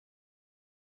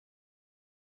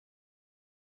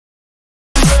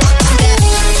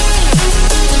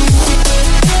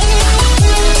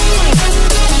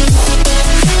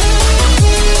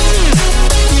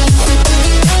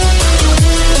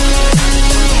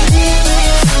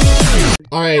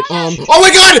Alright, oh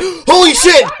my god! Holy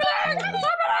shit!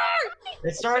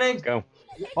 It's starting. Go.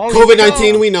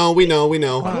 COVID-19, we know. You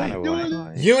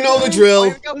know the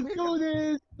drill.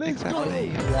 Let's do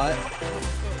this. What?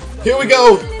 Here we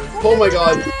go! Oh my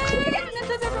god.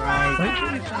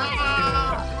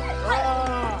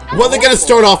 What are they gonna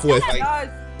start off with?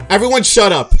 Everyone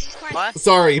shut up. What?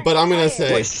 Sorry, but I'm gonna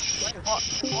say.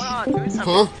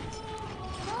 Huh?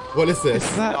 What is this?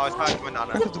 No, it's not going on.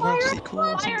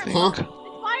 Huh?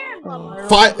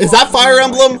 Is that Fire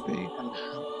Emblem?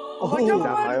 Oh, is that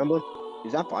Fire Emblem?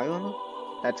 Is that Fire Emblem?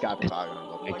 That's gotta be Fire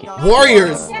Emblem.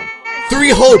 Warriors! 3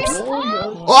 hopes!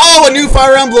 Oh, a new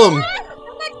Fire Emblem!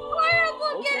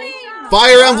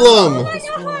 Fire Emblem!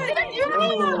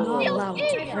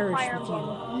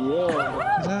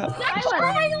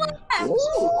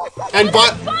 And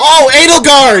oh,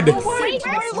 Edelgard!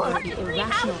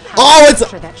 Oh,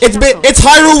 it's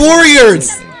Hyrule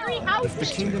Warriors!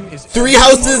 3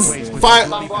 houses,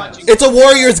 5. It's a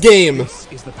Warriors game.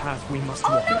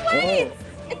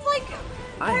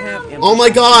 Oh my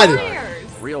god! I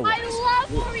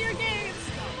love warrior games.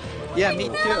 Yeah, me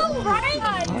too.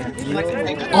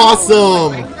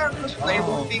 Awesome!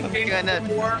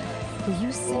 Will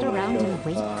you sit around and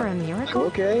wait for a miracle?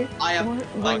 Okay. Not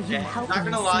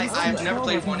gonna lie, I have never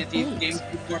played one of these games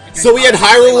before. So we had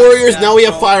Hyrule Warriors, now we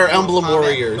have Fire Emblem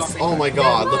Warriors. Oh my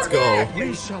god, let's go.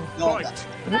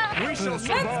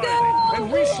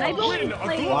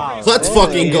 Let's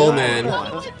fucking go, man.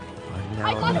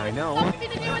 I know. My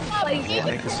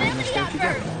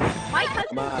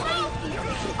cousin,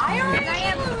 I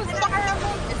am losing Fire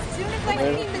Emblem as soon as I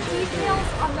see the details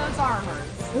on those armors.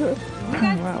 You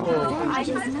guys,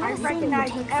 I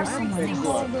recognize every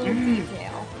single little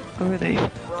detail.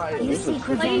 You seek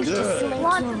revenge to slake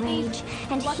your rage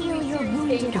and heal your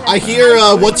wounded. I hear,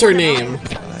 what's her name?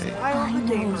 I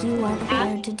know you are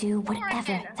prepared to do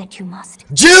whatever that you must.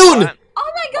 June! Oh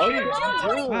my god,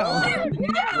 June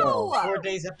 24! 4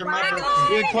 days after my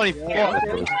birthday. June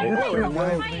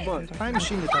 24th. I'm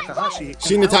Shinya Takahashi.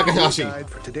 Shinya Takahashi. Guide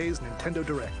for today's Nintendo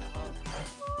Direct.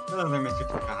 Hello there, Mr.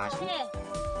 Takahashi.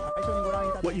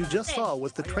 What you just saw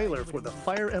was the trailer for the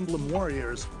Fire Emblem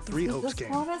Warriors 3 Hopes game.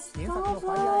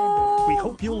 We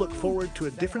hope you'll look forward to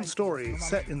a different story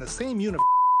set in the same universe.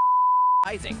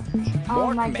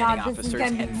 Oh my god, this is gonna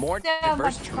be and more so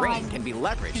diverse much terrain fun. can be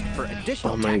leveraged for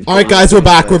additional Alright guys, we're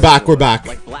back.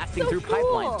 like blasting through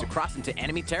pipelines to cross into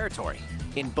enemy territory.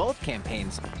 In both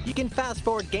campaigns, you can fast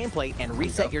forward gameplay and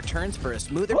reset your turns for a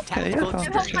smoother tactical I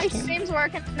hope my experience. stream's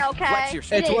working okay. Flex your It's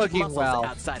strength working muscles well.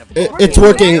 outside of It's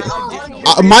working.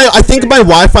 I think my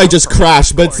Wi-Fi just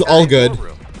crashed, but it's all good.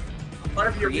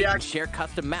 Create and share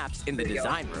custom maps in the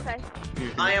design room.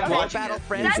 I am More watching battle it.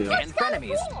 friends and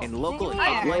frenemies in local and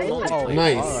offline multiplayer.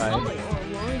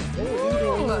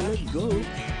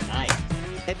 Nice.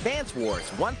 Advance Wars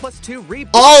 1+2 Reboot.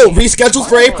 Oh, rescheduled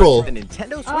for April. The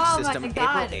Nintendo Switch Oh system my April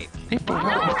god. 8th.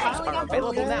 Are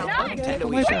available now on Nintendo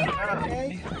eShop.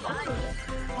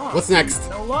 What's next?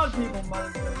 Explore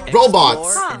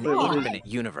Robots. an infinite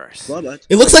universe.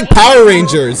 It looks like Power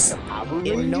Rangers.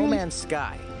 In No Man's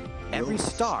Sky, every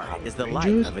star is the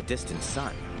light of a distant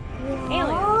sun.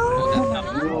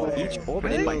 Each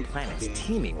orbited by planets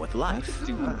teeming with life.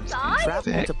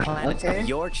 Travel to planets of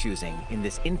your choosing in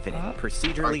this infinite,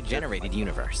 procedurally generated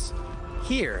universe.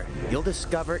 Here, you'll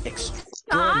discover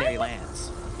extraordinary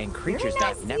lands and creatures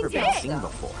that have never been seen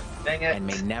before and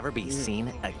may never be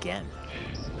seen again.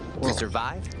 To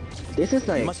survive, This is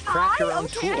like you must craft your own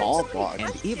tools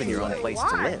and even your own place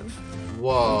to live.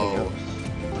 Whoa.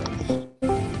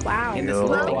 Wow. In this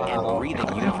living and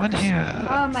breathing universe,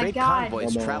 Oh my great god.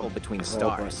 convoys travel between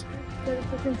stars. This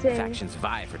is insane. Factions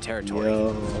vie for territory.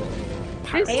 This is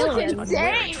Pirates hunt unwary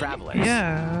insane. travelers.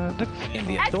 And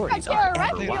the authorities are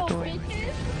ever watchful.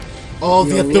 Oh,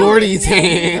 the authorities.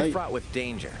 Fraught with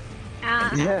danger.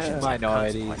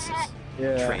 Minorities.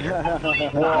 Traitor.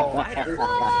 Fighter.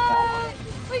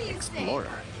 What do you think? Explorer.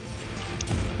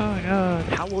 Oh my god.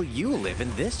 How will you live in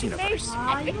this universe? You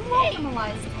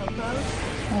normalize Coco.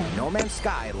 No Man's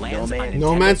Sky lands on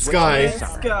No Man's Sky.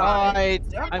 Alright,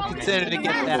 I'm considering to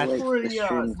get that.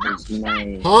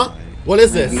 Huh? What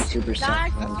is this?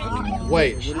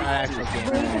 Wait.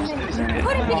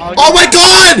 Oh my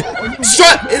god! Is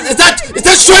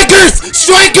that Strikers?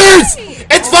 Strikers!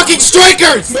 It's fucking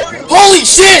Strikers! Holy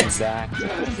shit!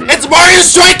 It's Mario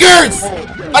Strikers!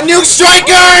 A new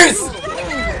Strikers!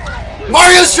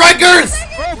 Mario Strikers!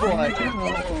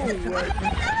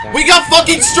 We got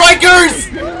fucking Strikers!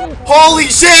 Holy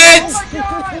shit!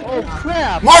 Oh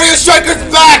crap! Mario Strikers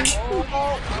back!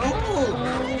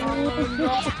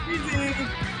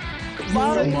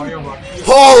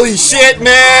 Holy shit,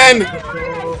 man!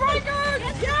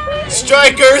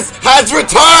 Strikers has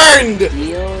returned!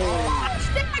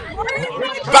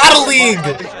 Battle League!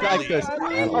 Strikers.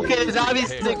 Okay, there's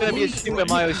obviously gonna be a Super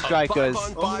Mario Strikers.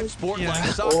 Oh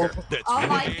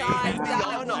my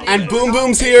god. And Boom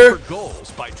Boom's here.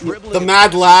 The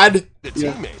Mad Lad.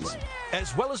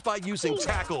 As well as by using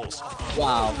tackles.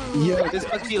 Wow. Yeah. This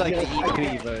must be like the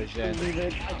E3 version.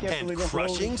 And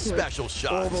crushing special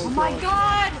shots. Oh my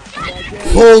god.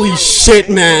 Holy shit,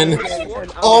 man.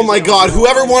 Oh my god.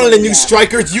 Whoever wanted a new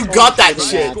Strikers, you got that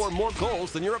shit. Score more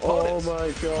goals than your opponents. Oh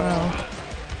my god.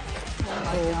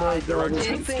 Oh my god.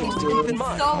 Two things to keep in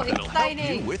mind. So that'll help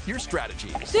exciting. you with your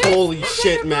strategies. Holy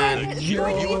shit, man.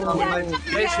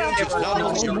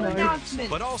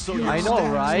 But also your I know,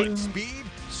 right? speed,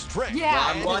 strength,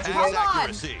 Yeah, and hold on.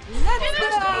 accuracy.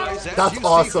 Let's go. That's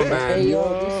awesome, man.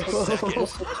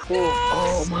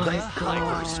 Oh my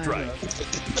Hyper strike.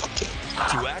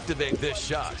 To activate this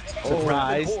shot,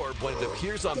 Surprise. the orb when it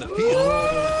appears on the field.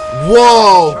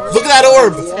 Whoa! Look at that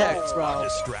orb!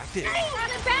 Distracted.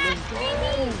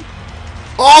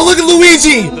 Oh, look at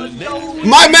Luigi!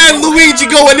 My man Luigi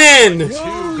going in! 2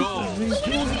 goals.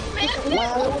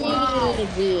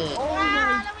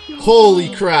 Holy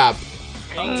crap.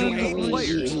 Up to 8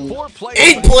 players. 4 players.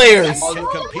 8 players! Can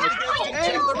compete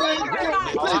against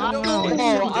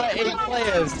Oh, 8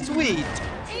 players. Sweet.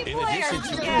 in addition to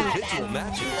individual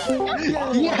matches.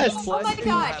 Yes. Oh my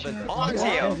god. Have an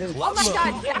Oh my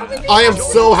god. I am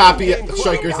so happy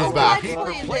Strikers is back.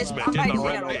 replacement in the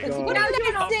red band.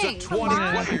 Up to 20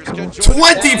 players can join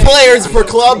 20 players per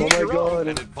club!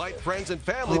 and invite friends and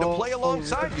family to play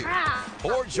alongside you.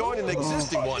 Or join an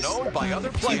existing one owned by other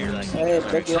players.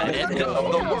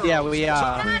 Yeah, we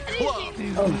are.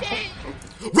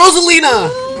 Rosalina!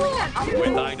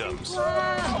 With items,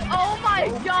 Oh my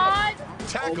god.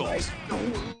 tackles,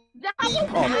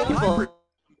 Oh,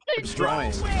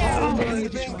 strikes.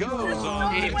 Anything goes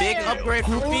on big upgrade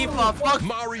for FIFA. Fuck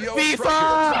Mario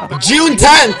FIFA. June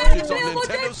 10th! Strikers on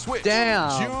Nintendo Switch. Damn.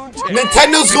 June 10th.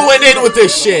 Nintendo's going in with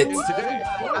this shit! Today.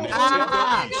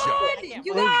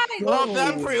 You guys. Well,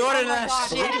 that pre-order that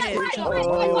shit.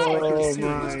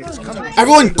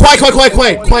 Everyone,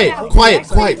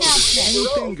 quiet! Shh.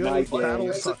 Anything good with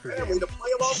Battle Sucker Day.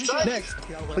 Next,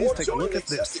 please take a look at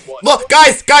this. Look,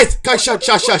 guys,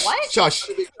 shush.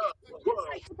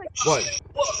 What?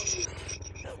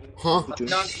 Huh?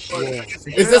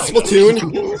 Is this Splatoon? Oh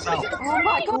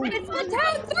my god, it's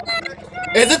Splatoon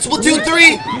 3! Is it Splatoon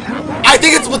 3? I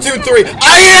think it's Splatoon 3.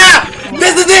 Ah, yeah!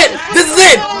 This is it!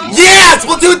 Yeah,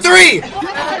 Splatoon 3!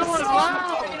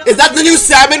 Is that the new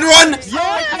Salmon Run?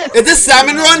 Is this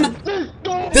Salmon Run?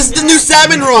 This is the new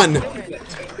Salmon Run!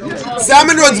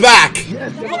 Salmon Run's back!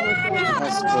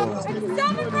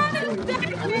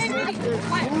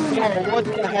 What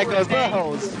the heck are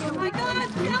those?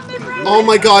 Oh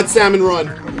my god, Salmon Run!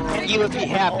 Maggie would be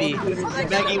happy.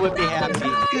 Maggie would be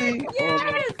happy.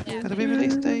 Gotta be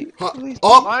release date. Huh?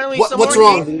 Oh, what's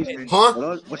wrong?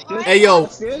 Huh? Hey yo,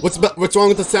 what's wrong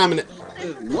with the salmon?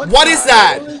 What is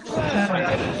that?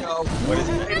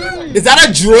 Is that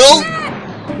a drill?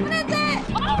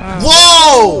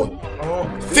 Whoa!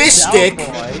 Fish stick.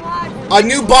 A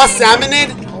new boss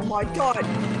salmonid? Oh my god.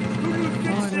 Who knew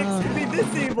fish sticks could be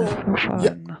this evil?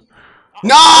 Yeah.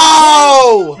 No!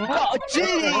 Oh,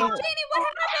 Jeanie! Jeanie, what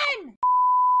happened?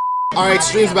 Alright,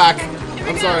 stream's back.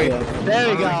 I'm sorry. There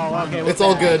we go. Okay, It's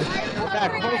all good.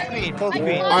 back. Full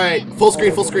screen. Alright, full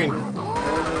screen. Jeanie. There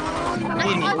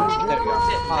we go.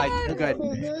 Alright, we're good.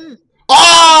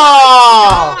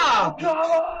 Oh!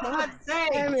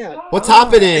 What's This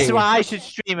happening? is why I should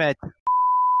stream it.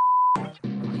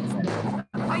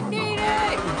 I need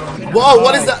it! Whoa,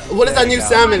 what is that? What is that new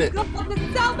salmon? The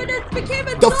salmonid became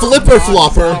a The flipper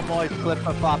flopper. Oh boy,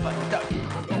 flipper flopper.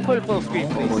 Put it full screen,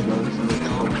 please.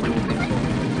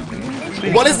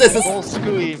 What is this? Full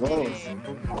screen. Who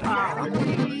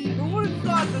would have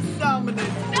thought the salmonid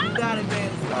was that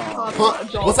advanced?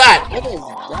 Huh? What's that?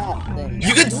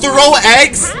 You could throw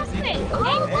eggs?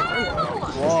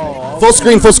 Whoa. Full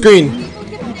screen.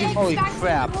 Holy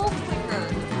crap.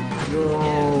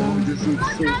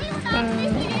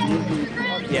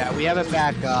 Yeah, we have it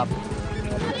back up.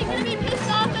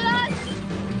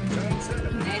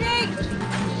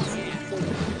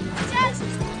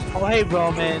 Oh, hey,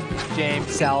 Roman James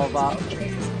Salva.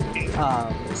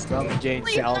 Roman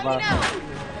James Salva.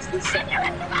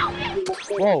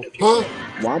 Whoa. Huh?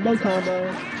 Wombo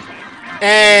combo.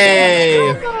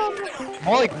 Hey!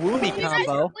 More like Woomy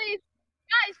combo.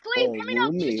 Guys, please, coming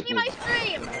up to see my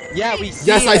stream. Yeah, we see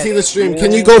Yes, I it. see the stream.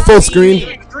 Can you go full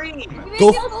screen?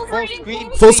 Go Full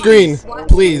screen. full screen,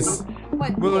 please.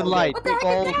 Moonlight,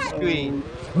 gold screen.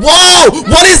 Whoa!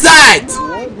 What is that?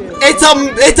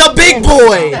 It's a big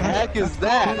boy. What the heck is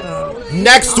that?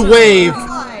 Next wave.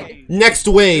 Next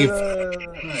wave.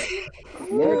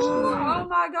 Oh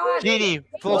my god. Jeanie,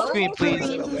 full screen, please.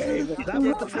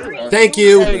 Thank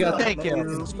you. There you go. Thank you.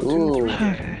 Ooh.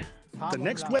 The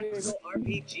next wave.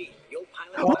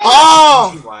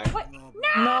 Oh!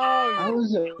 No! I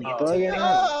was bugging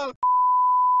out.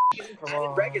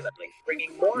 Regularly,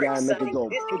 bringing more exciting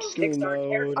Disney Pixar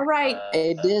characters. Alright.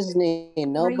 Hey Disney,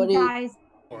 nobody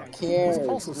cares. Was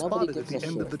also Nobody spotted at gives a the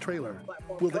end shit. of the trailer.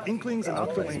 Will the Inklings and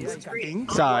Octolings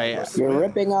ink? Sorry. You're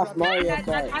ripping off Mario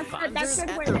Kart. That's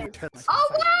good word. Oh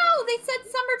wow! They said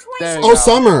summer 20. Oh,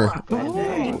 summer.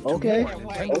 Okay.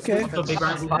 Okay.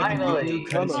 Finally,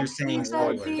 because you're saying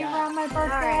That'd be around my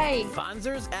birthday.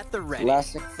 Sponsors at the ready.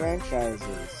 Classic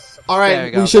franchises. All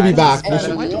right, we should be back. We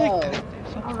should...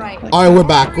 Alright. All right, we're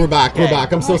back. We're back. We're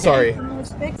back. I'm so sorry.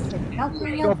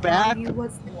 Go back.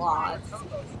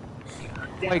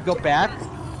 Wait, go back.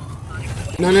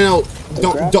 No.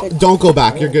 Don't go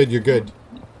back. You're good. You're good.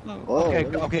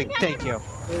 Okay, thank you.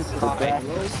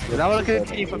 Now we'll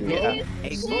continue from here.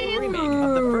 A full remake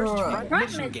of the first Front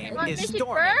Mission game is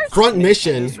Storm. Front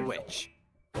Mission. Switch.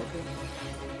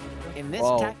 In this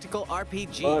Whoa. tactical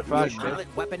RPG, you pilot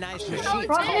weaponized machines Front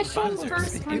called Mission Panzers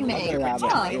first and remake. make your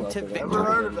way into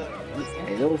victory.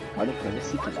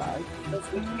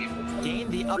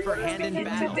 Gain the upper hand in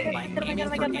battle by aiming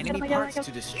for enemy parts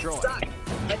to destroy.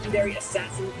 Legendary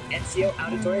assassin Ezio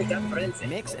Auditore da Firenze.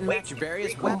 Mix and match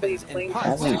various weapons and I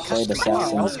parts. haven't played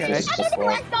Assassin's Creed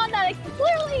before.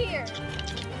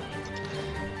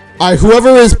 Alright, whoever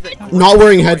is not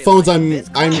wearing headphones, I'm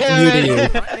muting you.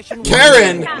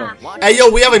 Karen! Hey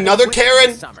yo, we have another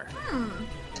Karen?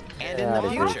 And in the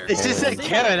future, It's just a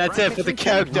Karen, that's it for the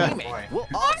character. will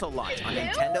also launch on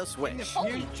Nintendo Switch.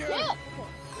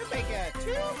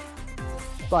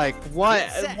 Like, what?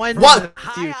 When What? in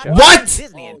the future? What?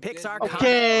 Disney and Pixar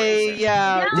Okay,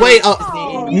 yeah. Wait,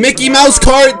 Mickey Mouse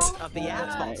cart? of the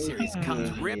Asphalt series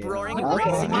comes rip-roaring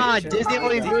racing. Come on, Disney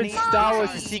only ruined Star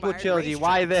Wars the sequel trilogy.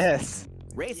 Why this?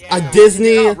 A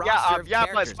Disney? Yeah,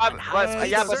 but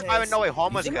Spider-Man No Way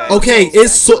Home was good. Okay,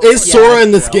 is Sora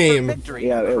in this game?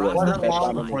 Yeah, it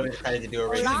was.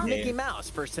 Choose Mickey Mouse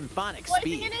for symphonic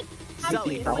speed.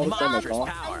 Sully for monstrous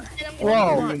power.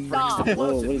 Whoa.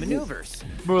 Explosive maneuvers.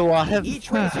 Mulan. Each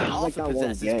racer also that one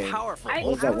possesses game. powerful What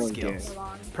was that one skills.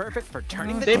 Perfect for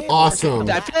turning the They- tables. Awesome.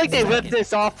 I feel like they ripped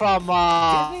this off from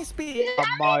Disney speed.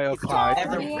 Mario Kart.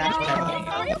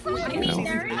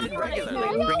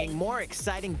 Regularly bringing more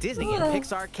exciting Disney and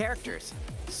Pixar characters,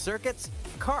 circuits,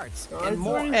 karts, and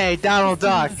more. Hey, Donald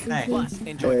Duck. Plus,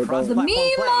 enjoy Hey, cross-platform The meme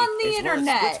play on the as well as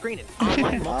internet. split-screen and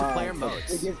online multiplayer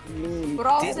modes. But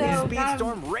also, Disney kind of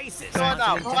Speedstorm races. No,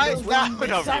 why is that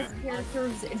over?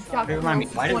 characters inducted Remind me,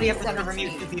 in why do we have to cover me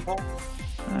 2017. two people?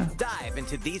 Dive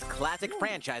into these classic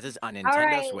franchises on Nintendo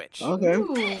Alright. Switch. Okay.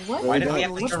 Ooh, what? Why do we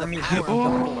have to cover me two people?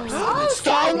 Oh,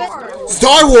 Star Wars!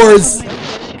 Star Wars!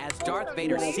 As Darth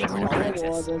Vader's secret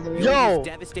apprentice, Yo! use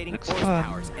devastating force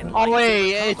powers and Oh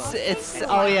wait,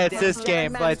 lightsabers it's this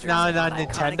game, but it's now on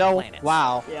Nintendo.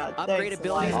 Wow. upgrade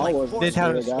abilities I like was force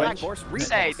Nintendo Switch, Switch. force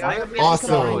Say, replay,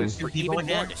 Awesome. for even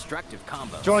more destructive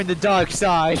combos. Join the dark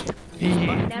side.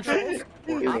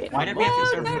 Why do we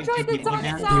have to cover me two people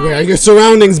now? Beware your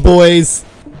surroundings, boys.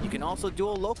 You can also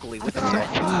duel locally with the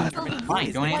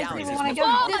Fine, don't answer I me. want to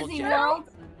go to Disney World.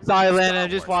 Sorry, Lana, I'm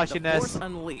just watching Force this.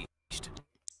 Unleashed.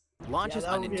 Launches Yeah,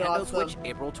 that on would be Nintendo awesome. Switch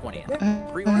April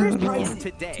 20th. Pre-orders begin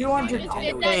today.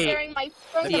 $200. Hey,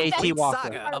 the AT Walker.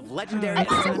 Saga of legendary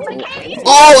Assassin's Creed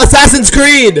Oh, Assassin's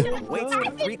Creed! awaits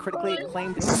in 3 critically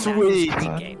acclaimed Sweet. Assassin's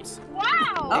Creed games.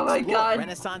 Oh my Explore god.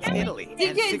 Renaissance Italy and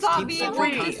DJ 16th Zombie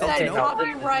century agrees that Constantinople.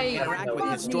 copyright. Interact with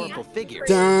historical figures.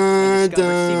 Dun, And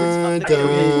discover secrets of the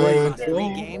dun, across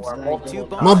 3 games, 2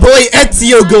 bonus My boy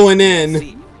Ezio going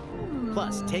in.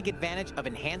 Plus, take advantage of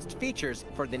enhanced features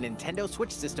for the Nintendo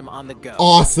Switch system on the go.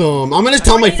 Awesome. I'm gonna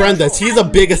tell my friend this. He's a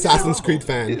big Assassin's Creed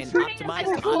fan. An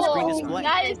optimized on-screen display.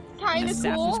 That is kind of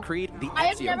Assassin's cool. Creed: The I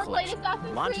have Ezio never played Collection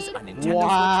Assassin's launches Creed. on Nintendo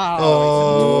Wow.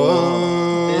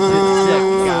 Oh. This is sick,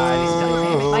 guys.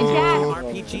 My dad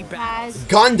RPG battles. has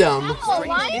Gundam.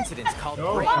 Strange incidents called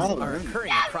breaks are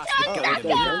occurring across the go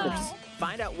universe.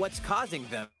 Find out what's causing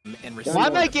them and receive. Why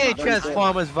am I getting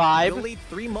Transformers You'll vibe? lead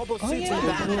 3 mobile suits in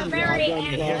battle. Very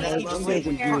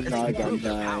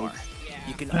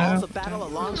You can also battle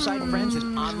alongside friends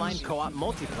in online co-op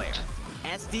multiplayer.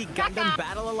 SD Gundam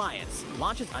Battle Alliance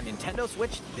launches on Nintendo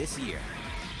Switch this year.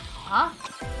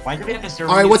 Why do we have a server?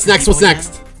 Alright, what's next? What's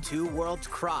next? Two Worlds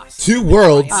Cross. Two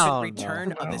Worlds? The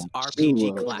return of this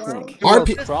RPG classic.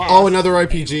 Oh, another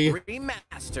RPG.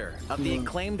 Remaster of the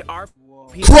acclaimed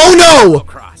RPG Chrono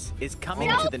Cross is coming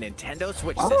to the Nintendo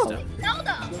Switch system.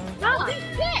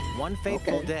 One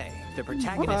fateful day, the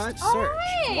protagonist Surge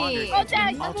wanders into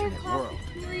an alternate world.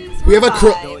 We have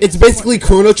a it's basically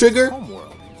Chrono Trigger.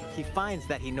 He finds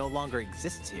that he no longer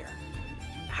exists here.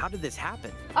 How did this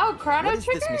happen? Oh, Chrono What is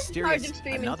Trigger? this mysterious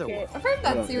another world? I've heard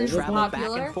that series is Travel back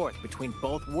popular. and forth between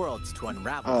both worlds to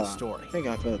unravel the story. I think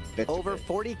I feel a bit. Over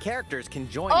 40 characters can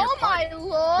join Oh your party, my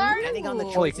lord! depending on the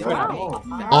Holy choices crap. you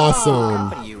make.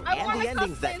 Awesome. You and the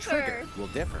endings that trigger will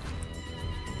differ.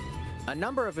 A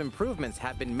number of improvements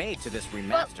have been made to this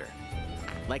remaster,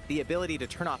 like the ability to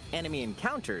turn off enemy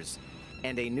encounters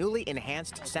and a newly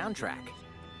enhanced soundtrack.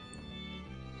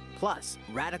 Plus,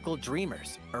 Radical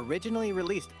Dreamers, originally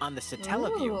released on the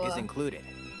Satellaview, is included.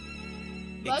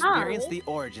 Experience the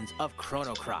origins of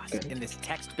Chrono Cross in this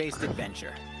text-based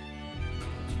adventure.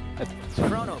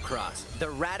 Chrono Cross, the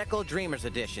Radical Dreamers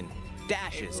Edition.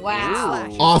 Dashes.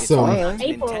 Awesome.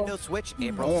 Nintendo Switch,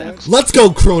 April 7th. Let's go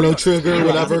Chrono Trigger,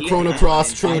 whatever. Chrono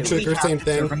Cross, Chrono Trigger, same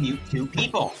thing. From you two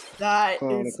people. That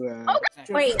is.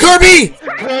 Wait. Kirby!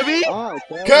 Kirby?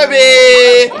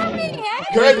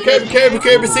 Kirby!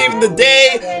 Kirby saving the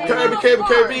day!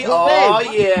 Kirby! Oh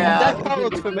yeah! That car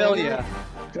looks familiar.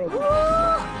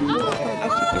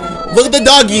 Look at the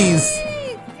doggies!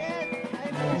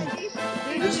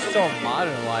 This is so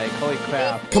modern, like, holy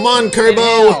crap. Come on,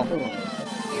 Kirbo!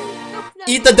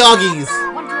 Eat the doggies!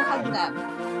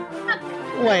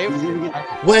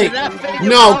 Wait,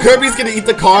 no, Kirby's gonna eat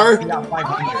the car?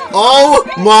 Oh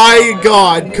my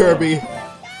god, Kirby.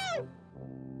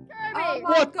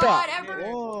 What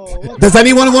the? Does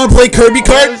anyone want to play Kirby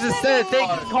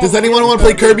Kart? Does anyone want to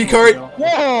play Kirby Kart?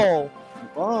 Whoa!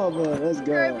 Oh man, let's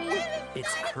go.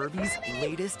 It's Kirby's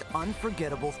latest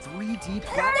unforgettable 3D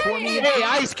platforming. Hey,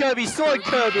 Ice Kirby, Sword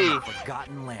Kirby!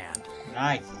 Forgotten Land.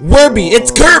 Nice. Werby,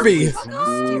 it's Kirby! It's a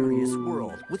mysterious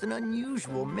world with an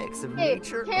unusual mix of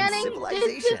nature and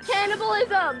civilization.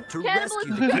 Cannibalism! To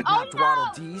rescue the kidnapped Waddle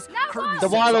Dees, Kirby The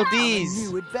Waddle sets out on a Dees.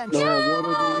 new adventure.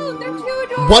 They're too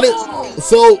adorable! What is,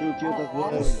 so,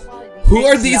 who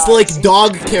are these, like,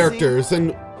 dog characters,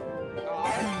 and...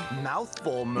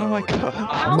 Mouthful mode. Oh my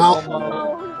god.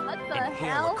 What the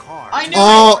hell? I know.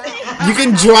 Oh, you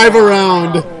can drive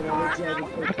around.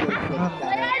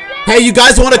 Hey, you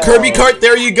guys want a Kirby Kart?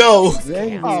 There you go.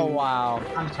 Oh wow.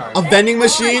 I'm sorry. A vending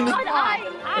machine?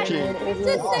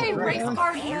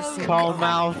 Calm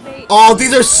mouth. Oh,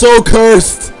 these are so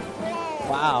cursed.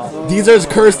 Wow. These are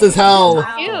cursed as hell.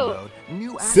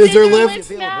 New Scissor lift?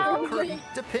 available for Kirby,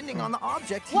 depending on the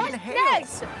object he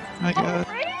inherits. My god.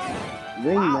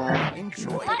 Ring now.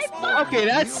 Enjoy Okay,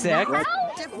 that's sick.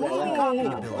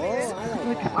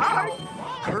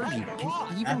 Kirby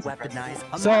can even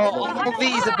weaponize So all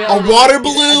these abilities A water end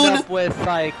balloon? up with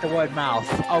like the word mouth.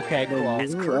 Okay, cool.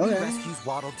 As Kirby rescues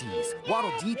Waddle Dees,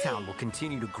 Waddle Dee Town will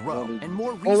continue to grow, and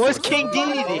more Well, where's resources. King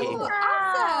Dedede?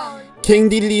 King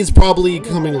DDD is probably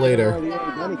coming later.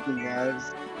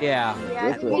 Yeah.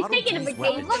 At He's Waddle taking a Dee's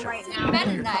vacation weapon right shop, now. your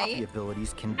Meta copy Knight.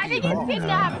 abilities can I be think he's taking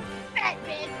a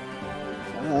Batman.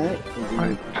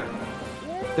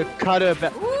 The Cutter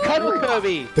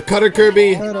Kirby. The Cutter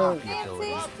Kirby.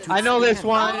 I know this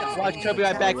one. Watch Kirby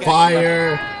right back.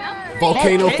 Fire.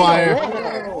 Volcano fire.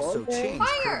 also change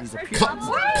Kirby's appearance.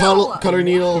 Cutter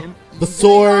needle. The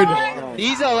sword.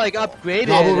 These are like upgraded.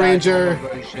 Novel Ranger.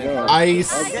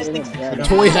 Ice.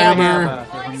 Toy hammer.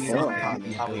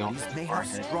 May have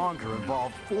stronger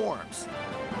evolved forms.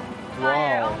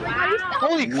 Wow.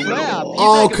 Holy crap. He's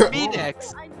Oh, like a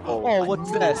Phoenix. Oh,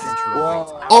 what's this?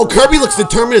 Whoa. Oh, Kirby looks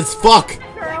determined as fuck.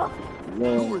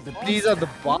 These are the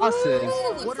bosses.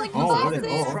 Looks like Oh, an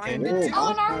okay.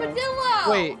 armadillo.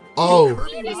 Wait. Oh.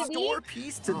 Kirby restore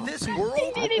peace to this world.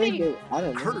 Kirby Kirby and I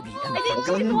the think Forgotten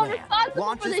Kirby's Land responsible for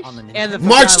launches this on the And the Nintendo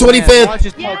March Forgotten 25th.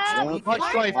 Land. Yeah. March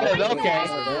 25th. Okay.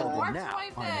 Available now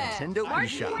on Nintendo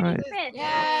eShop.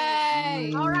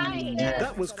 Yay! Alright.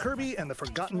 That was Kirby and the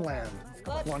Forgotten Land,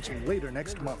 launching later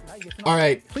next month.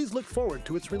 Alright. Please look forward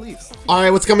to its release.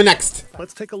 Alright, what's coming next?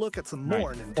 Let's take a look at some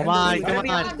more Nintendo. Come on, come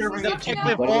on.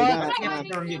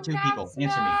 Don't get two people.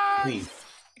 Answer me, please.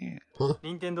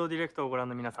 任天堂ディレクトをご覧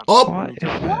の皆さん、おこんにち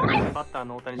は。バッター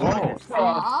の大谷翔平です。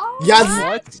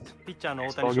 Yes. ピッチャーの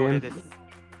大谷翔平です。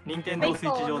任天堂スイ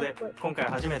ッチ上で今回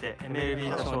初めて MLB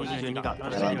のショー22が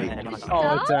楽しめるようになりました。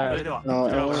それではこ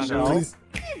ちらをご覧くださ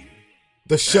い。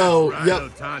The show, yep.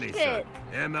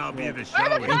 MLB The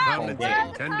Show is coming to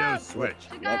Nintendo Switch.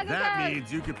 That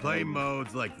means you can play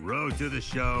modes like Road to the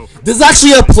Show. This is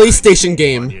actually a PlayStation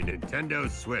game. On your Nintendo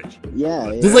Switch. Yeah.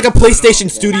 This is like a PlayStation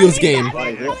Studios game.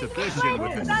 Play exhibition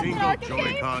with a single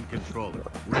Joy-Con controller.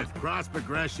 With cross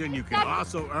progression, you can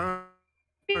also earn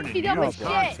unique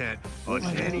content on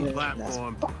any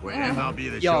platform where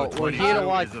MLB The Show 22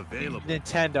 is available.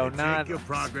 Nintendo, not take your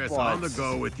progress on the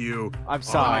go with you. I'm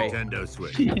sorry. On Nintendo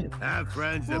Switch. Have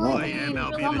friends that play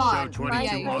MLB The Show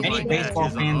 22 Any baseball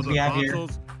fans we have here?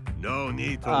 No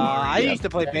need to worry. I used to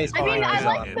play baseball. I mean, I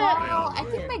like that. I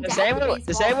think my dad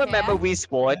Does anyone remember Wii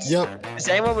Sports? Yep. Does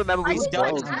anyone remember Wii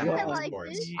Sports?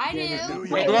 I do.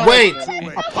 Wait.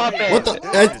 A puppet. What the?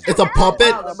 It's a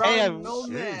puppet?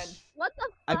 What the?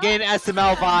 I'm getting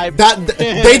SML vibe.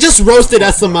 They just roasted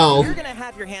SML. You're gonna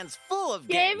have your hands full of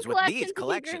games with these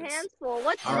collections.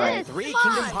 What's Alright, this? 3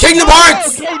 Kingdom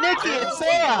Hearts! Okay, Nikki, it's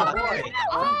Sarah.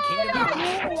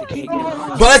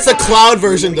 But it's a cloud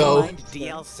version though.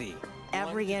 DLC.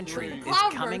 Every entry is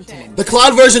coming to Nintendo. The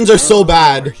cloud versions are so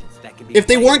bad. If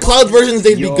they weren't cloud versions,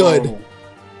 they'd be good.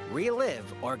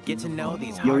 Relive or get to know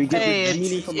these Hey,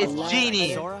 it's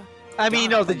Jeanie. I mean,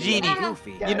 no, the Genie.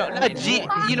 You know, not Genie.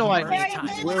 You know what?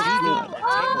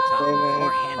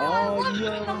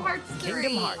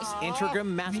 Kingdom Hearts Intragram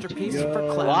Masterpiece for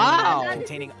Cloud. Wow.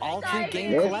 Containing all 3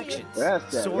 game collections.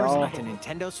 Soars onto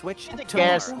Nintendo Switch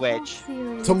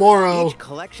Tomorrow. Each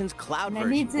collection's cloud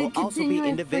version will also be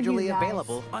individually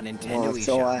available on Nintendo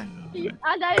eShop.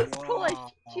 That is cool as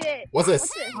shit. What's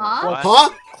this? Huh?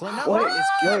 Klonoa is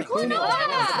good.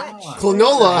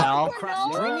 Klonoa?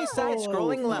 Across dreamy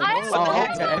side-scrolling levels.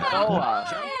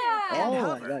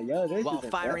 While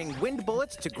firing wind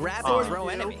bullets to grab and throw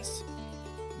enemies.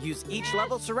 Use each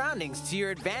level's surroundings to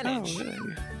your advantage.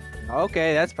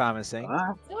 Okay, that's promising.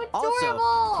 Also,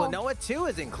 Klonoa 2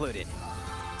 is included.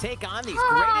 Take on these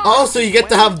great. Oh, so you get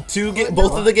to have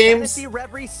both of the games? Fantasy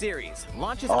Reverie series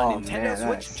launches on Nintendo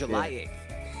Switch July 8th.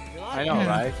 I know,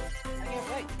 right?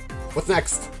 What's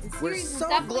next? We're so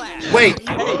glad. Wait.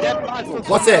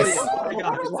 What's this?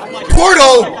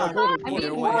 Portal!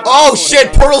 Oh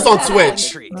shit, Portal's on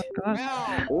Switch.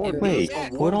 Wait,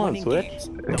 what on Switch?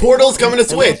 Portal's coming to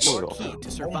Switch. Key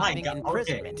to surviving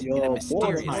imprisonment in a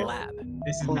mysterious lab.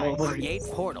 Create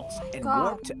portals and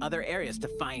warp to other areas to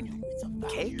find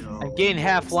cake. I'm getting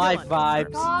Half-Life vibes.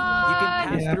 You can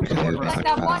pass through portals Like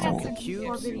that one to SMG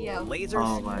cubes, video.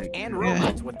 lasers, and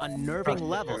robots with unnerving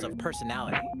levels of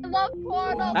personality. I love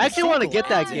Portal. I actually want to get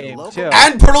that game too.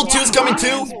 And Portal 2's coming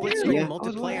too.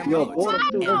 Multiplayer modes,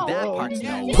 and that part's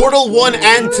no. Portal 1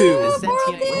 and 2.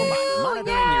 Sentient robot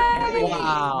monitoring your every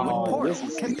Wow. Portal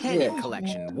companion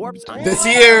collection warps on This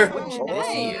year. this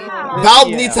year. Valve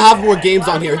needs to have more games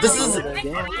on here. This is a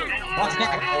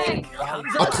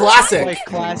classic. Like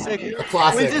classic. A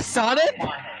classic. Wait, is this Sonic?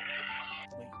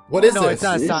 What is No, this? it's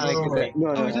not Sonic.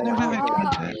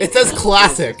 It says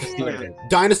classic.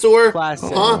 Dinosaur?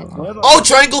 Classic. Huh? Oh,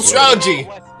 Triangle Strategy.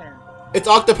 It's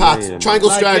Octopath. Triangle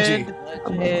Strategy.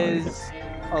 Legend is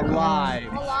alive.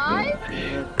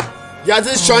 Yeah,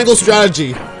 this is Triangle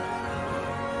Strategy.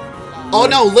 Oh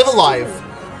no, Live Alive.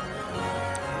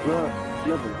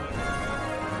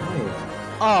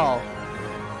 Oh.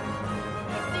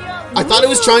 I thought it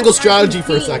was Triangle Strategy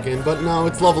for a second, but no,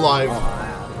 it's Love Alive.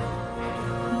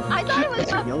 I thought it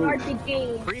was a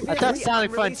RPG. I thought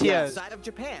Sonic Frontiers. Outside of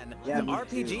Japan, the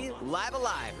RPG Live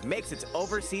Alive makes its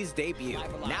overseas debut.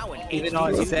 Now in Even though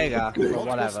it's Sega, or multiple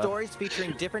whatever. stories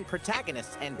featuring different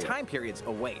protagonists and time periods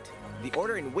await. The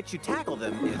order in which you tackle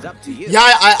them is up to you. Yeah,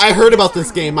 I heard about this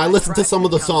game. I listened to some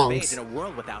of the songs. In a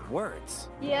world without words.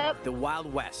 Yep. The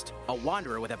Wild West, a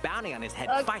wanderer with a bounty on his head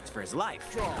fights for his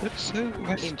life.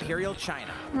 Imperial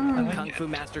China, a kung fu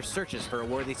master searches for a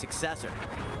worthy successor.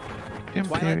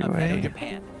 Twilight of Edo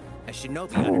Japan, a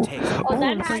shinobi undertakes a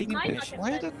secret mission.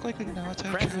 Why do you look like a Naruto?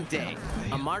 Present day,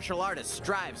 a martial artist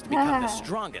strives to become the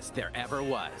strongest there ever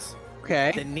was.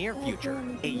 Okay. The near future,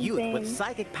 a youth with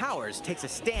psychic powers takes a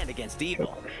stand against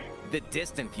evil. The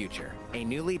distant future, a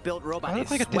newly built robot is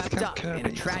like a swept discount up in a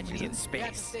Kirby. tragedy in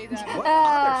space. What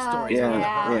other stories are on the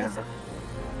horizon?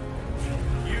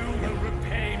 You will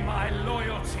repay my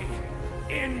loyalty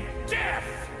in death.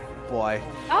 Boy.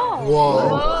 Oh.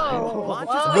 Whoa.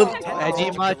 Edgy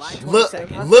much?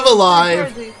 Live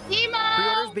Alive.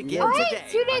 Pre-orders begin today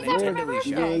 2 days on after Nintendo my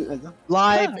eShop.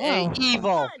 Live and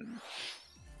evil.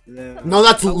 No,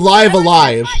 that's Live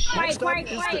Alive. Quiet.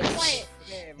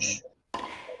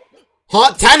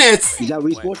 Huh? Tennis? Is that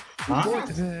Wii Sports?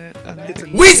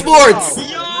 Wii Sports!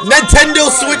 Nintendo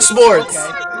Switch Sports!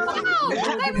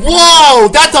 Whoa,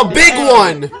 that's a big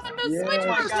one!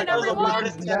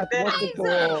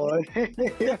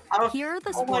 Here are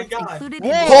the sports included.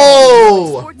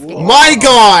 Oh my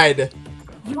god!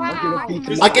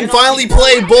 I can finally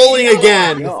play bowling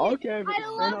again. What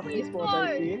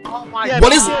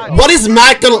is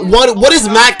Matt gonna what is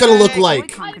Matt gonna look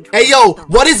like? Hey yo,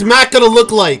 what is Matt gonna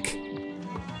look like?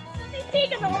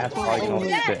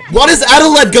 What is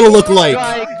Adelaide gonna look like?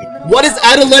 What is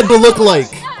Adelaide gonna look like?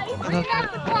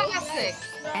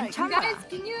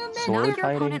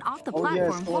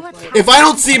 If I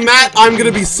don't see Matt, I'm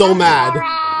gonna be so mad.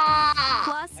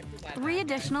 Plus, 3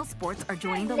 additional sports are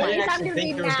joining the I lineup. actually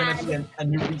think there was going to be a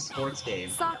new sports game.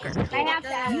 Soccer. I have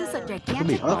to Use a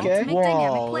gigantic ball Okay. to make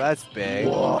dynamic Whoa, plays. that's big.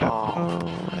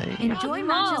 Enjoy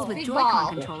matches with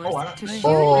Joy-Con controllers to shoot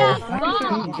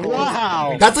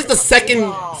Wow. That's like the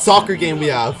second soccer game we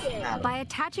have. by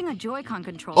attaching a Joy-Con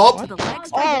controller Oh. to the legs.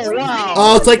 Oh, wow.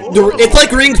 Oh, it's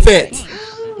like Ring Fit.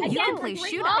 You can play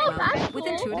shootout mode with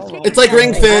intuitive kick. It's like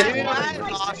Ring Fit.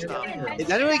 Is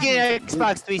anyone getting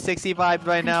Xbox 360 vibes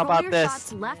right now Control about your this?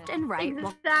 shots left and right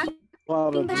while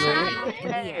Probably. keeping the shot in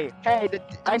the air. Hey, the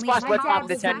Xbox went off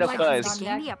Nintendo first. To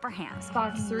gain the upper hand.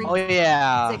 Xbox 360. Oh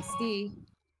yeah.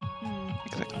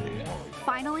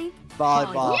 Finally,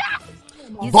 Volleyball.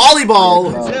 use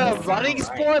Volleyball. Is it a running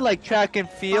sport like track and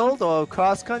field or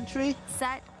cross country?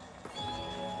 set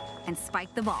and spike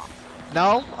the ball.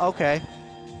 No? Okay.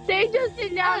 They just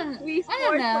announced Wii Sports.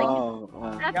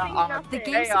 The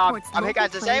game Hey, supports hey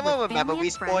guys, does multiplayer anyone with remember family Wii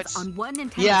and friends Sports? on one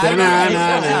Nintendo. Yeah,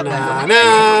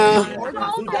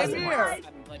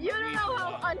 You don't know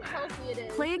how unhealthy it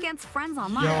is. Play against friends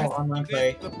online. Yo, online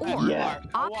play. Or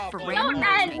opt for random Don't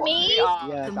add matches. me.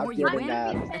 The more you win,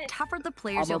 the tougher the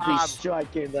players you'll I'm be.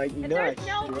 striking like you know. There's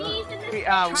no me's in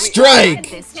this. Strike.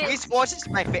 Wii Sports is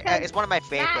is one of my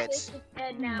favorites.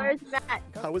 Where's Matt?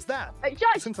 How was that?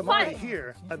 Josh, Since I'm already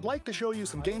here, I'd like to show you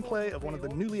some gameplay of one of the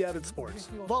newly added sports,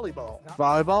 volleyball.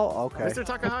 Volleyball? Okay. Mr.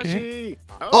 Takahashi!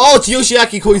 Oh, it's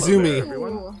Yoshiaki Hello there, Koizumi.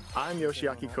 everyone. I'm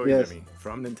Yoshiaki Koizumi Yes.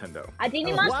 from Nintendo. I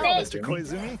didn't Wow, want Mr.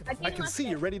 Koizumi, I can see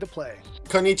you're ready to play.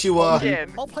 Konnichiwa.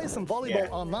 I'll play some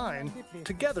volleyball online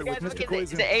together with Mr.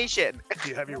 He's Koizumi. Asian. Do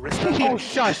you have your wristband? Oh,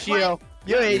 shush, you.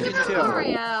 You're Asian too.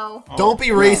 Oreo. Don't be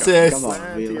racist. Come on,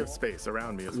 Plenty really. of space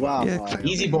around me as well. Wow.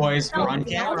 Easy boys, we're on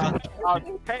camera.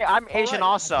 Hey, I'm Asian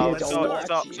also, Let's so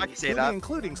start. I can say We'll be that.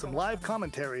 including some live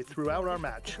commentary throughout our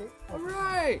match.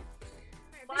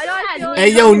 Hey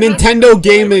yo, Nintendo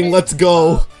Gaming, let's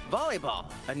go. Volleyball,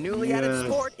 a newly added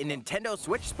sport in Nintendo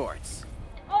Switch Sports.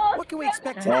 What can we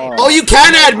expect Oh. today? Oh, you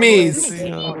can add me's.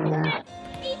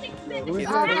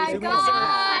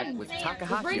 With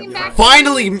Takahashi.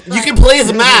 Finally, you can play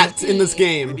as Matt in this We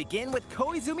game. begin with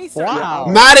Koizumi. Wow.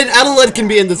 Matt and Adelaide can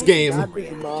be in this game.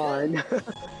 Come on.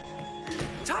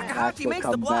 Takahashi will makes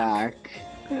the come block. back.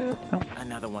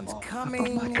 Another one's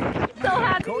coming. So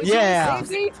happy. Yeah.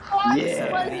 Wii Sports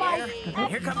Yeah. was like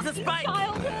Here comes the spike.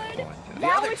 childhood. The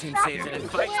other team saves it and The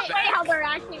fights way back. how they're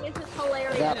acting is just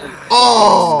hilarious.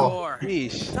 Oh. Score.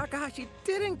 Yeesh. Takahashi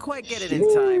didn't quite get it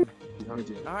in time.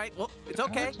 All right, well, it's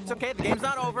okay. It's okay. The game's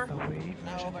not over.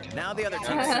 Now the other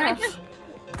team serves.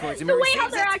 Koizumi The way how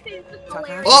receives they're it. acting is just Takahashi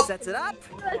hilarious. Oh. sets it up.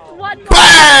 That's one more.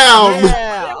 Bam!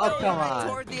 Yeah. Oh, come on.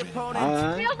 Toward the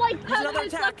opponent. We have like 10 another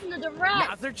minutes attack. left in the direct.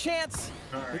 Now's their chance.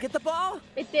 They get the ball.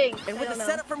 I think. And with I the don't know.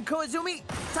 setup from Koizumi,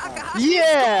 Takahashi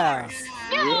Yeah. scores.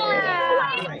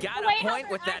 Yeah. Got a point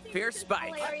with that fierce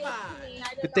spike.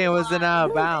 Good thing it wasn't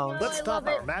out of bounds. Let's stop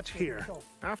our match here.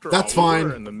 After That's all, fine.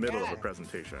 we're in the middle of a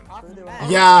presentation.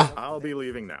 Yeah. I'll be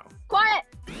leaving now. Quiet.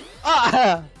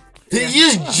 Ah. You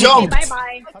just jumped. Bye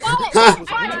bye. Huh. Was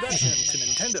an introduction to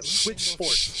Nintendo Switch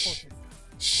Sports.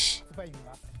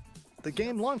 The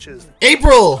game launches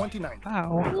April.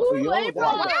 29th. Ooh,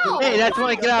 April. Hey, that's when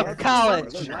I get out of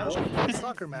college.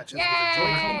 Soccer matches with a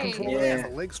Joy-Con controller and a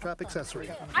leg strap accessory.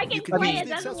 I can You can play use as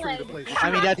the accessory to Adelaide. play.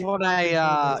 I mean, that's when I,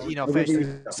 finished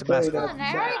the semester.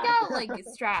 I already got like a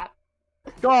strap.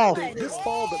 Golf. This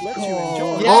fall that lets you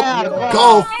enjoy. Yeah.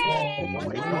 Golf.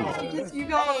 You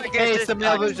go. Hey, it's the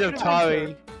levels of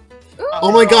Atari.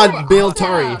 Oh my God, Bale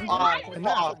Tari.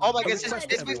 Oh my god, this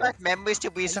brings back memories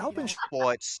to Wii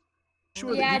Sports.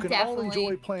 Sure Yeah, that you can all definitely.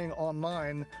 enjoy playing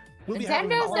online. We'll be Nintendo's having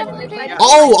definitely online taking-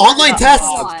 Oh, online tests.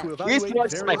 Wii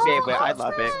Sports is my favorite. I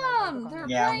love it. They're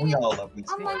Yeah, playing we all love these.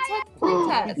 online We'd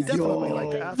test. definitely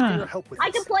like to ask for your help with I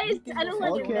this. can play as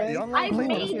Adelaide. Okay. The online I play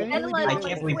made test will only Adelaide. be I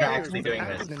can't believe they're actually doing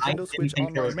active this. I Nintendo didn't Switch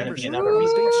think there was online going to be membership.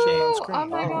 another Dates shown on Ooh, screen. oh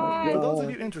my God. For those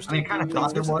of you interested, I mean, kind of please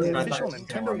thought there visit was, the but I official thought it was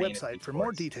Nintendo more website for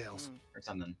more details. or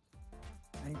something.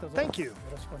 Thank you.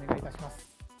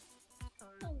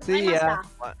 See ya.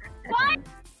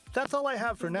 That's all I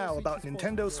have for now about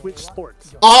Nintendo Switch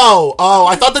Sports. Oh,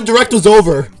 I thought the direct was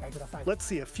over. Let's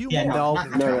see a few Yeah, more.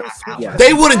 no. Yeah.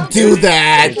 They wouldn't do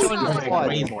that.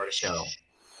 Way more to show.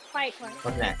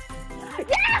 What's next?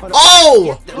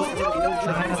 Oh!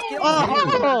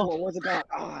 What was it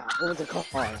called? What was it called?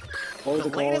 What was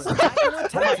it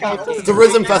called? It's a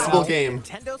Rhythm Festival game.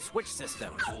 Nintendo Switch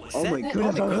system. Oh my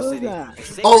goodness, I heard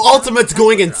that. Oh, Ultimate's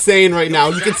going insane right now.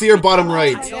 You can see her bottom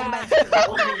right.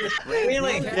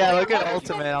 Really? Yeah, look at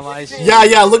Ultimate on my screen.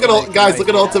 Yeah, look at guys, look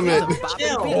at Ultimate.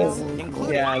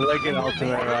 Yeah, look at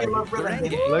Ultimate right. Look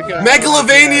at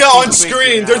Megalovania on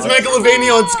screen. There's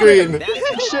Megalovania on screen.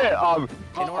 Shit,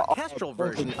 An orchestral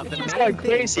version of the It's main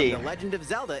crazy. theme of The Legend of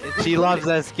Zelda is She loves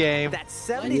this game. That's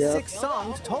 76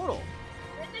 songs total.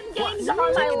 Plus, Games take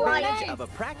are my advantage life. of a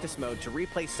practice mode to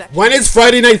replay sections. When is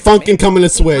Friday Night Funkin' coming to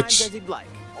Switch? As you'd like.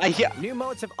 New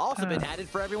modes have also been added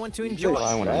for everyone to enjoy.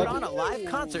 I wanna Put add. on a live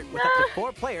concert with up to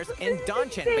 4 players in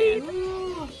Donchen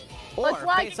Band. Or Let's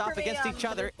like face off for me, against each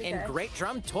other in Great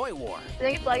Drum Toy War. I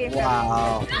think it's like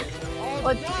Wow.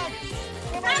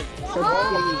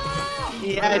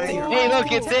 Yeah, hey,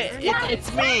 look,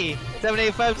 it's me,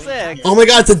 7856. Oh my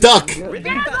God, it's a duck.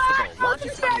 Rhythm Festival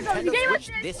launches for Nintendo Switch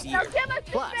this year.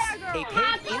 Plus, a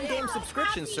paid in-game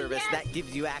subscription service that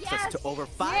gives you access to over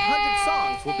 500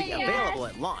 songs will be available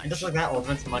at launch. Just like that,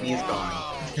 Ultimate's money is gone.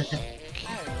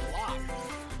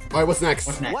 Alright, what's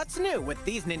next? What's new with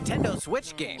these Nintendo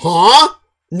Switch games? Huh?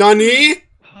 Nani?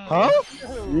 Huh?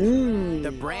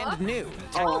 The brand new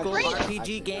tactical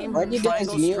RPG game Triangle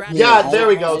Strategy. Yeah, there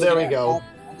we go, there we go.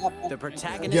 The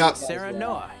protagonist Yep. Sarah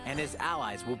Noah and his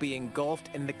allies will be engulfed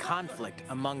in the conflict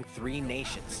among 3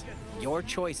 nations. Your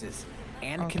choices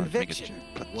and conviction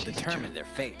will determine their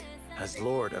fate. As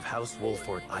Lord of House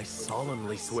Wolford, I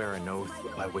solemnly swear an oath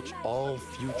by which all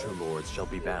future lords shall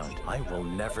be bound. I will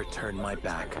never turn my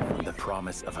back on the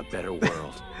promise of a better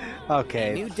world.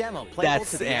 A new demo playable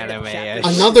That's to the end of anime.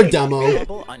 chapter Another 6 demo.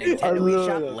 available on Nintendo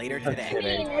eShop later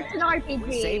today. It's an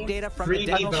RPG. Save data from the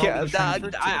demo.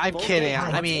 I'm kidding.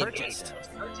 I mean,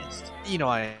 you know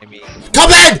what I mean.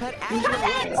 Cuphead!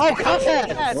 Oh, Cuphead!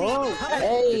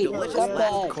 Hey,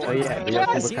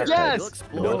 Yes! Hey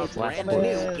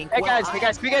guys,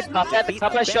 Cuphead. The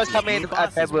Cuphead show's coming in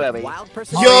February.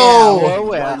 Yo!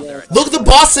 Look at the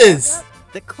bosses!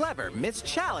 The clever Miss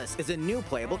Chalice is a new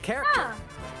playable character.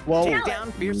 Whoa. Take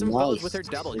down fearsome foes with her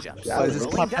double jumps. Oh, is this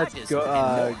rolling Cuphead's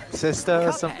dodges, sister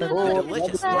or something? the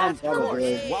delicious laugh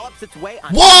course wallops its way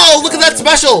on Whoa, look at that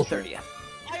special! 30th.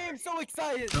 I am so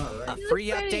excited. A free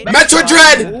update. Metro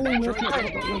Dread!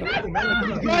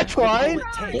 Metroid?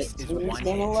 Taste is one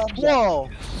hit. Whoa!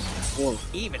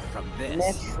 Even from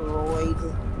this.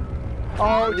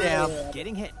 Oh damn!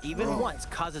 Getting hit even once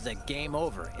causes a game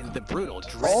over in the brutal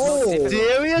Dread Oh, mode.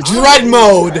 serious? Dread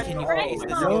mode! Can you face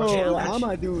this new challenge? I'm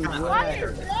gonna do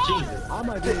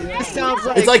that. This sounds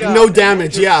like It's like no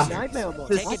damage, yeah.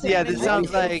 This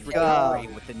sounds like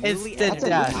instant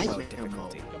death.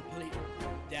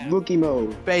 Rookie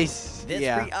mode. Base, This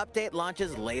yeah. free update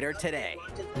launches later today.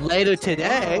 Later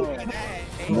today?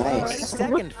 Nice.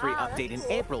 Second free update in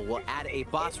April will add a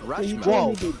boss rush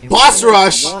mode. Whoa. Boss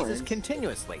rush! Bosses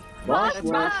continuously. Boss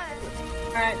One at a time.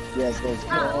 Alright. Yes, let's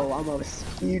go. I'm gonna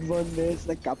speed run this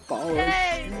like a power.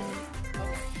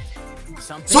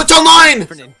 Something Switch Online!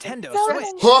 for Nintendo Switch.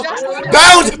 Huh?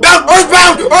 Bound! Bound!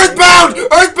 Earthbound! Earthbound!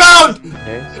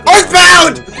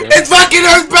 Earthbound! It's fucking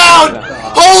Earthbound!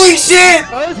 Holy shit!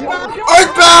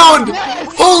 Earthbound!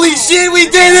 Holy shit, we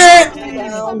did it!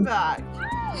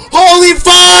 Holy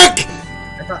fuck!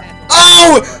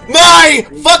 Oh my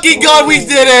fucking god, we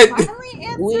did it! Finally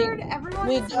answered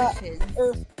everyone's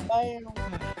wishes.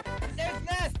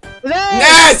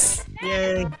 Ness!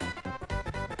 Yay.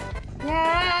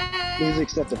 Yay! Please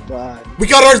accept the bribe. We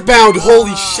got Earthbound!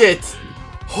 Holy shit!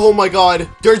 Oh my god.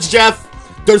 There's Jeff.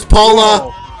 There's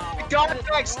Paula. Don't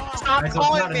stop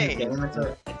calling me!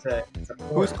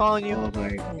 Who's calling you?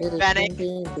 Fennec.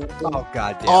 Oh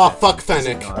god damn. Oh fuck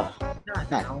Fennec.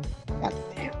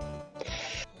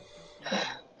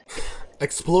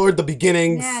 Explored the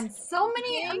beginnings. Man, so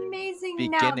many amazing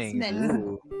Beginnings.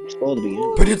 announcements. Explore the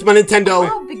beginning. Produced by Nintendo.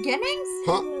 Oh, beginnings?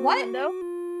 Huh? What?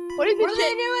 What is What this are they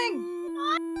shit? doing?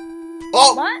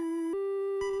 Oh! What?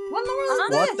 What in the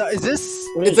world What is the, this?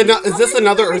 is this? Is this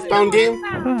another Earthbound game?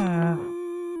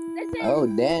 Oh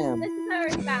damn. This is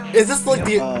Earthbound. Is this like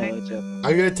the... It's a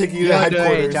I'm gonna take you to You're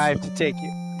headquarters. underage, I have to take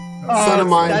you. Son of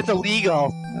mine. That's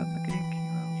illegal.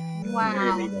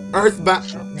 Wow.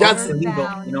 Earthbound. That's...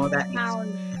 Earthbound. You know what that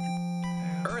means?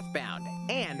 Earthbound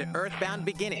and Earthbound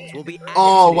Beginnings will be added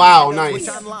Oh, to wow, Nintendo Switch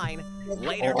nice. Online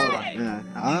later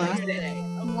today.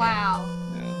 Wow.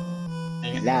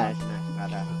 That.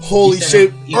 Holy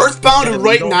shit. Earthbound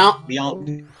right now.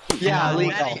 Yeah,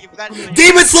 legal.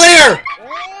 Demon Slayer!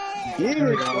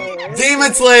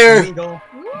 Demon Slayer!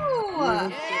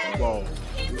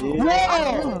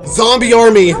 Zombie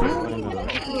Army.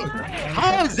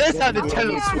 How is this on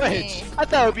Nintendo Switch? I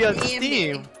thought it would be on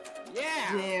Steam.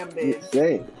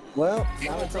 Great. Well,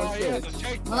 now it's on Switch.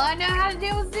 Well, I know how to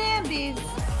deal with zombies.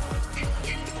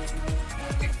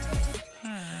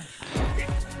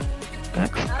 I'll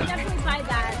definitely buy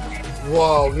that.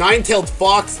 Whoa, Nine-Tailed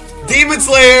Fox. Demon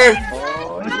Slayer!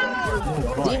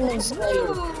 Demon Slayer.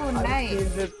 Ooh,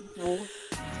 nice.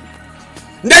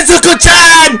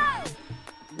 Nezuko-chan!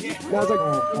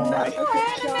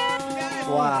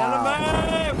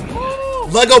 Wow.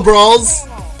 Lego Brawls.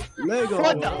 Lego.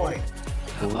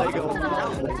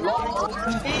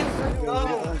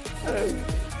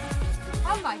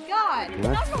 Oh my god. What?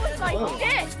 That was like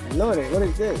shit. Lord, what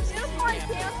is this?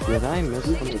 Did I miss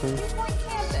something?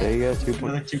 Sega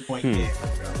 2.0.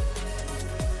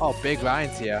 Oh, Big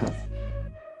Ryan's here.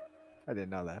 I didn't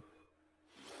know that.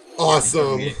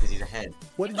 Awesome.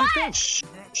 What did you think?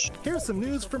 Here's some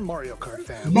news from Mario Kart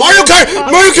fans. Mario Kart!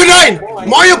 Mario Kart 9!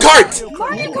 Mario Kart!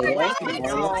 Mario Kart 9!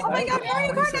 Oh my god,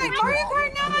 Mario Kart 9! Mario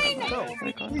Kart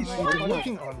 9! We're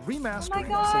working on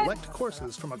remastering select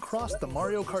courses from across the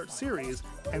Mario Kart series,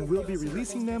 and we'll be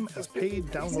releasing them as paid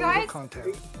downloadable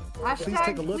content. Please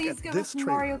take a look at this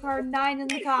trailer. Mario Kart 9 in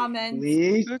the comments.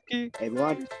 Please?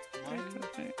 Everyone.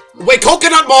 Wait,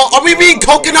 Coconut Mall? Are we being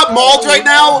Coconut Malled right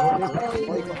now?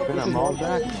 Coconut Mall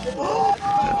back?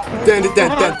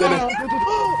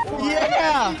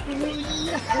 Yeah!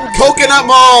 Coconut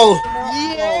Mall!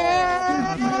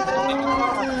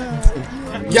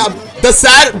 Yeah, the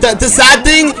sad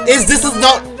thing is this is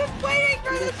not.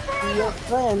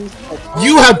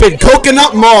 You have been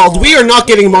Coconut Mauled. We are not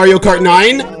getting Mario Kart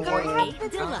 9.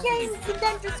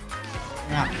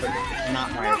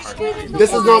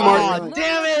 This is not Mario. Oh,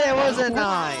 damn it! It was a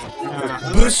 9.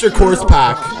 Booster Course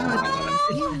Pack.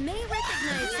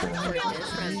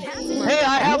 Hey,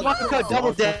 I have one called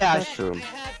Double Dash.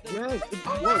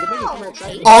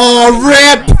 Oh,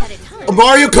 rip!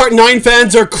 Mario Kart 9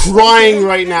 fans are crying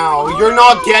right now. You're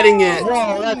not getting it.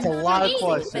 Whoa, that's a lot of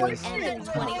courses.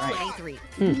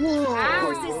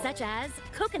 Courses such as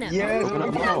Coconut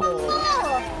Mall.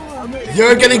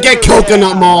 You're gonna get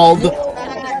Coconut Mauled.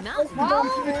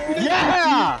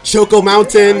 Yeah! Choco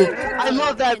Mountain. I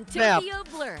love that map.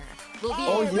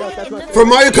 For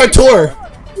Mario Kart Tour.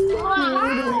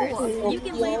 You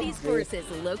can play these courses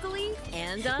locally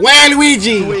and on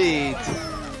Waluigi. Sweet.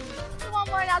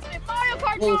 Mario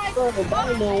Kart 9!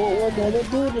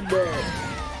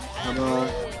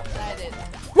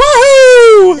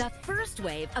 Woohoo! the first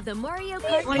wave of the Mario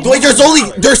Kart. Wait,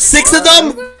 there's 6 of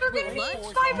them?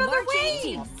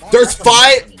 There's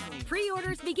 5.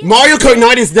 Pre-orders begin. Mario Kart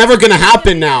 9 is never gonna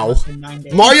happen now.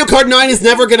 Mario Kart 9 is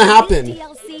never gonna happen.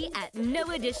 DLC at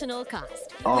no additional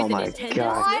cost. Oh my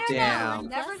god. Damn.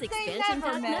 Plus expansion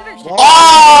pack membership.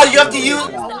 Oh, you have to use.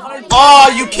 Oh,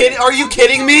 you kidding? Are you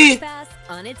kidding me?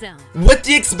 On its own. With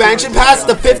the expansion pass,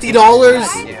 the $50?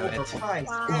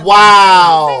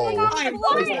 Wow.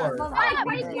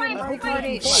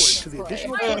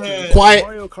 Quiet.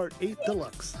 Mario Kart 8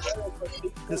 Deluxe.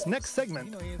 This next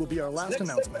segment will be our last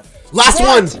announcement. Last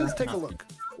one. Let's take a look.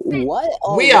 What?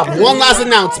 We have one last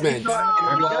announcement.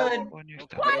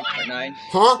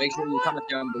 Huh? Make sure you comment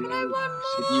down below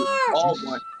if you all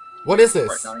want. What is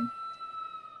this?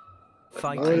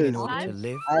 Fighting in order to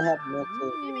live. I have no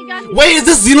clue. Wait, is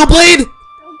this Xenoblade?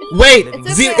 Wait,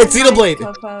 it's Xenoblade.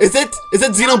 Is it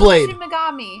Xenoblade?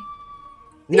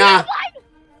 Nah.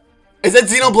 Is it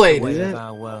Xenoblade?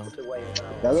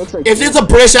 That looks like If it's a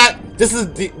British this is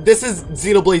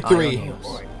Xenoblade 3.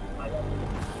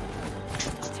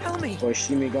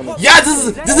 Yeah, this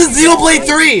is Xenoblade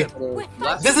 3.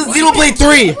 This is Xenoblade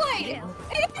 3.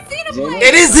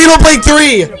 It is Xenoblade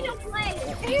 3.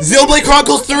 Xenoblade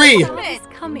Chronicles 3.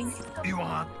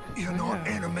 You're not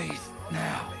enemies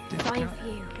now.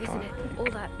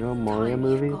 No Mario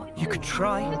movie? You could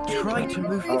try to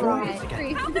move forward together.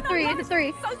 It's a 3.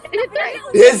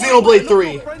 It is Xenoblade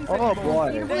 3. Oh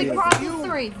boy. Xenoblade Chronicles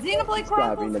 3. Xenoblade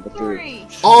Chronicles 3.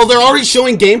 Oh, they're already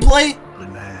showing gameplay?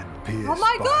 Oh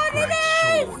my god, it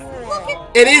is! Look at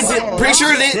It is, pretty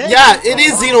sure it is, yeah, it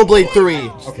is Xenoblade 3.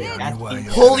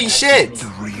 Holy shit. I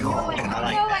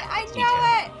know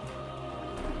it!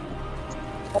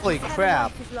 Holy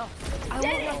crap.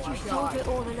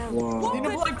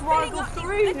 Xenoblade Chronicles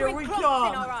 3, here we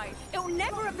come! It'll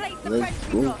never replace the Let's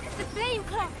French go. rock. The flame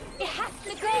clock. It has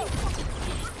to go.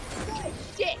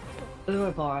 Shit.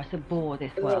 Ouroboros abhor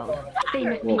this world. They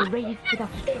must be erased without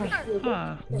a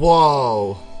trace.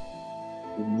 Whoa.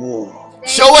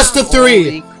 Show us the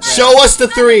 3. Show us the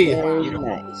 3.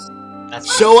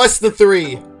 Show us the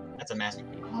 3. That's a masterpiece.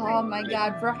 Oh my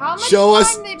god, for how much Show time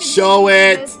us. they've been Show doing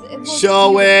it. this, looks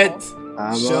Show it.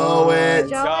 beautiful. Show it.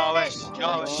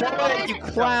 Show it, you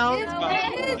clown.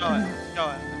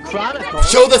 Chronicle.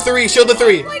 Show the 3. Show the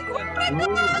 3.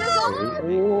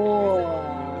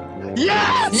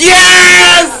 Yes!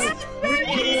 Yes!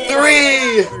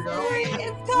 3.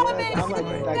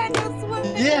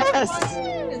 Yes!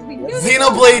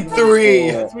 Xenoblade 3.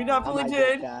 Yes, we definitely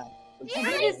did.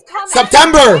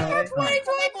 September.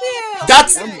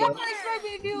 That's.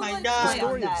 The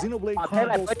story of Xenoblade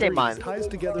Chronicles 3 ties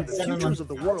together the futures of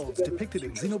the worlds depicted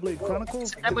in Xenoblade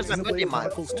Chronicles and Xenoblade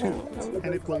Chronicles 2,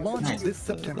 and it will launch this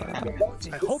September.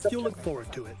 I hope you'll look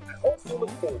forward to it.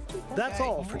 That's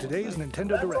all for today's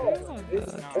Nintendo Direct.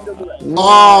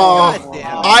 Oh,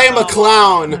 I am a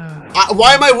clown.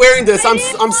 Why am I wearing this?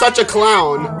 I'm such a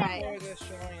clown.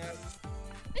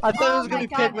 I thought it was gonna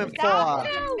be Pikmin 4.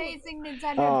 Amazing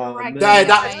Nintendo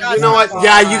Direct. You know what?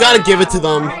 Yeah, you gotta give it to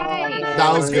them.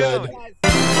 That was good.